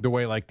sweatsuit. The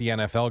way, like, the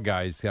NFL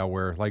guys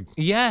wear, like,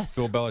 Yes.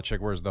 Bill Belichick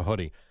wears the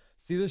hoodie.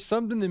 See, there's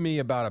something to me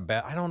about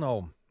I don't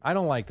know. I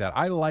don't like that.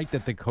 I like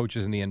that the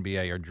coaches in the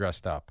NBA are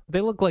dressed up.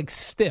 They look like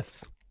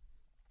stiffs.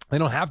 They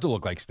don't have to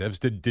look like stiffs.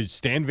 Did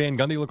Stan Van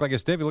Gundy look like a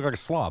stiff? He looked like a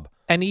slob.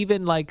 And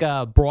even like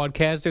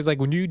broadcasters, like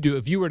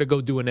if you were to go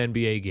do an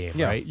NBA game,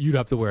 right, you'd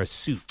have to wear a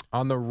suit.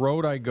 On the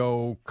road, I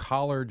go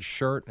collared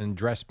shirt and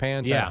dress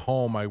pants. Yeah. At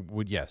home, I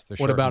would, yes. The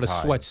What shirt about a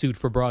and tie. sweatsuit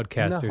for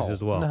broadcasters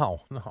as well?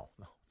 No.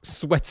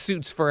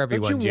 Sweatsuits for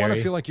everyone, Don't you want Jerry.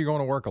 to feel like you're going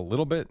to work a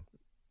little bit?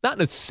 Not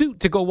in a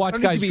suit to go watch I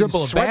don't need guys to be in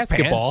dribble a sweatpants.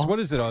 basketball. What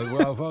is it?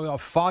 A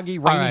foggy,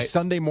 rainy right.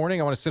 Sunday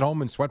morning? I want to sit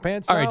home in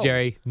sweatpants? All right, No.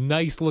 Jerry.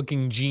 Nice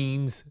looking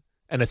jeans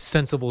and a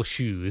sensible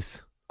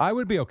shoes. I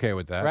would be okay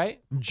with that. Right?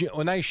 You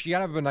gotta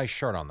have a nice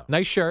shirt on though.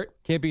 Nice shirt.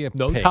 Can't be a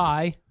No pig.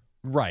 tie.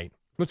 Right.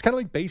 Well, it's kind of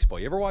like baseball.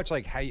 You ever watch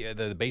like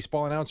the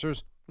baseball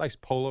announcers? Nice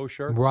polo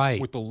shirt. Right.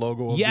 With the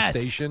logo of Yes. the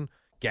station.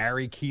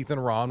 Gary, Keith,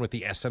 and Ron with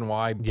the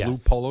SNY blue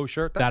Yes. polo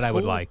shirt. That's That I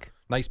would cool. like.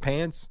 Nice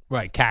pants.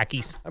 Right,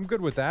 khakis. I'm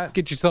good with that.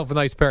 Get yourself a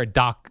nice pair of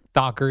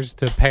Dockers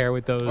to pair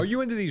with those. Are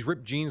you into these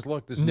ripped jeans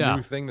look? This No.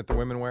 new thing that the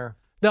women wear?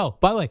 No,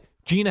 by the way,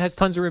 Gina has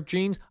tons of ripped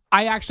jeans.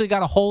 I actually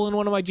got a hole in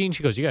one of my jeans.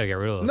 She goes, you got to get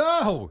rid of those.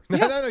 No.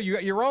 No, you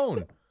got your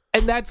own.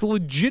 And that's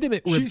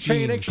legitimate ripped She's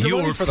paying jeans. extra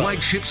money Your for those.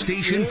 flagship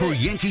station for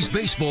Yankees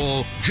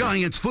baseball,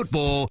 Giants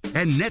football,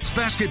 and Nets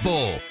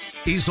basketball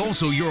is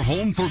also your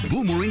home for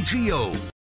Boomerang Geo.